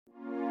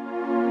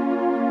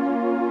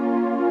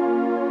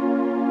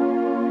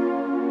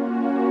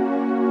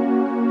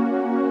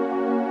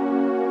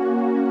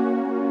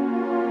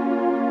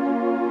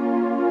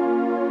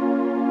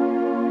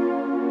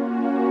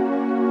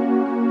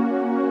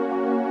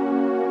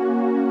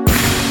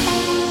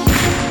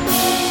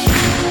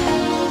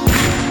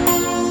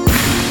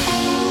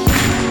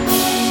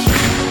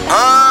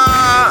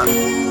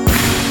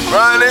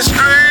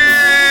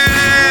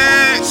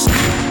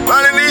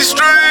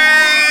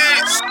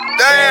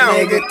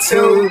nigga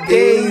too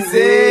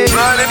easy.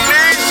 Running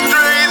these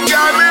streets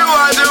got me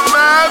watching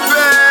my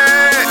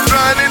back.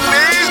 Running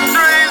these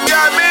streets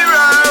got me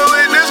riding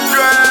with the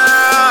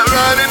strap.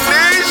 Running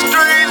these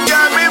streets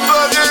got me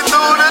bugging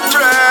through the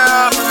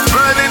trap.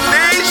 Running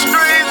these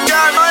streets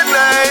got my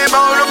name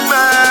on the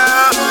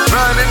map.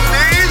 Running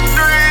these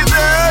streets,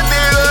 yeah,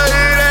 nigga,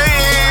 it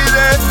ain't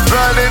easy.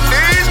 Running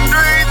these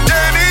streets,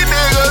 yeah, these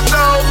niggas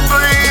so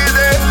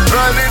breezy.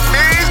 Running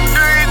these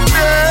streets,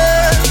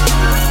 yeah.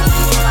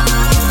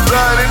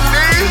 Running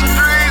these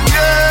streets,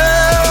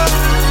 yeah.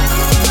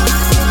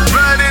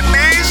 Running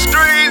these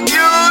streets,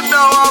 you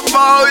know I'm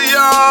for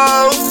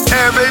y'all.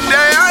 Every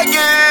day I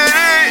get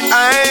it,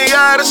 I ain't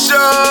gotta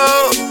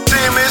show.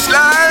 See me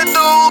slide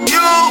through,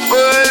 you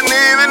wouldn't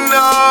even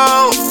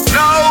know.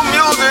 No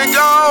music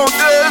on,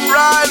 just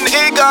riding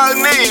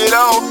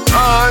incognito.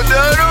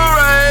 Under the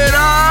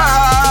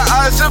radar,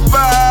 I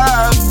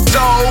survive. So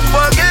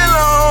fucking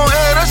long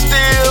and I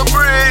still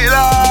breathe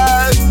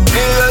life.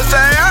 Niggas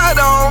say I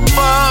don't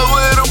fuck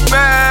with a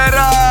bad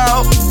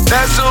out.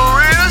 That's some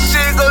real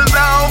shit, cause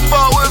I don't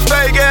fuck with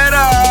fake at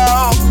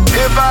all.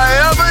 If I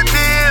ever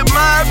did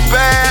my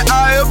bad,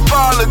 I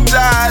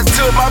apologize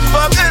to my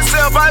fucking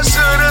self. I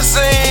should've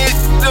seen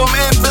them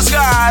in the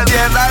skies.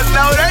 Yes, I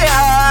know they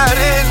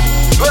hiding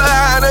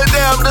behind a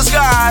damn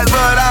disguise,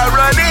 but I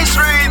run these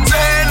streets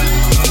and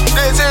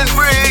this is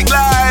brick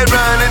light.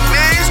 Running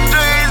these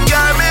streets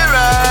got me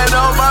riding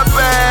on my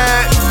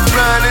back.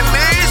 Running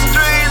these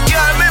streets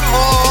got me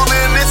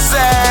moving the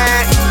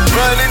sack.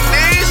 Running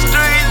these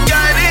streets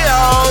got the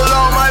holes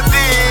on my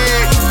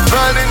dick.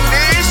 Running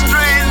these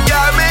streets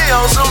got me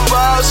on some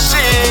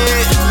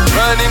bullshit.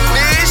 Running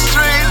these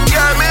streets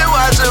got me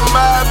watching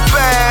my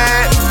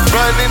back.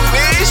 Running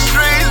these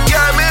streets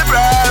got me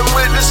riding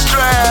with the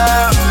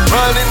strap.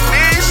 Running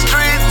these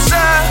streets,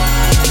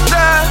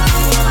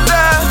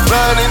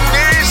 running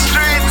these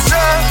streets,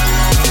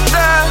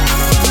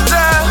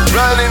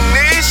 running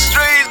these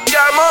streets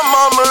got my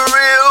mama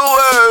real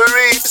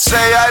worried. Say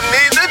I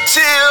need to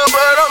chill,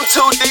 but I'm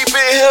too deep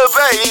in here,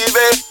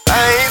 baby. I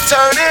ain't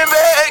turning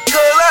back,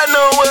 cause I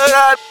know where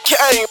I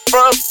came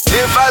from.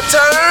 If I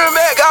turn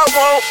back, I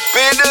won't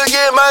be to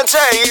get my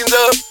chains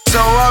up. So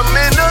I'm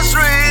in the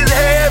streets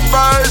head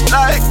first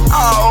like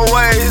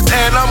always,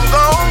 and I'm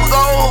gon'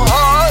 go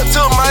hard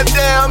to my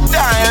damn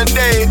dying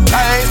day.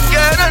 I ain't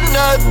scared of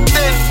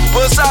nothing,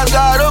 besides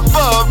God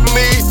above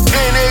me.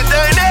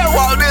 Anything that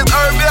walk this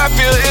earth, I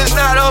feel it's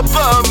not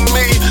above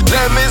me.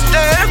 Let me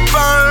stand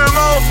firm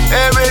on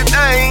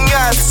everything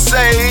I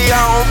say. I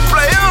don't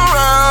play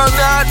around,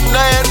 not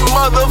that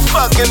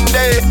motherfucking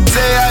day.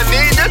 Say I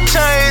need to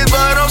change,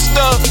 but I'm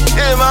stuck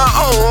in my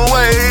own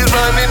ways.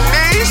 Running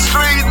these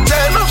streets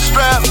and I'm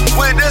strapped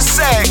with the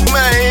sack,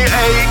 man.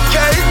 AK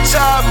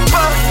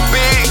chopper,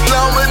 big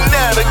long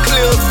banana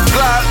clip,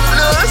 Glock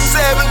little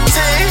 17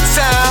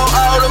 sound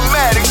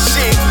automatic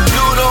shit.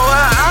 You know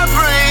how I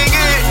bring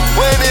it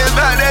when it's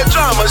about that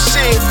drama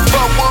shit.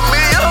 Fuck with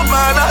me up,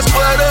 man, I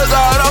swear to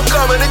God I'm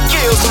coming to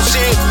kill some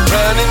shit.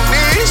 Running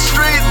these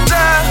streets,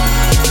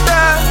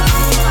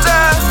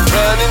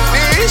 running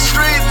these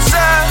streets,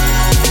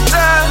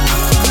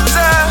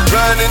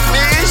 running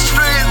these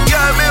streets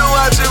got me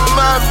watching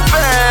my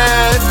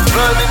back.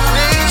 Running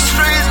these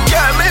streets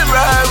got me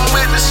riding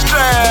with the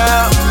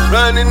strap.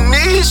 Running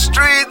these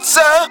streets.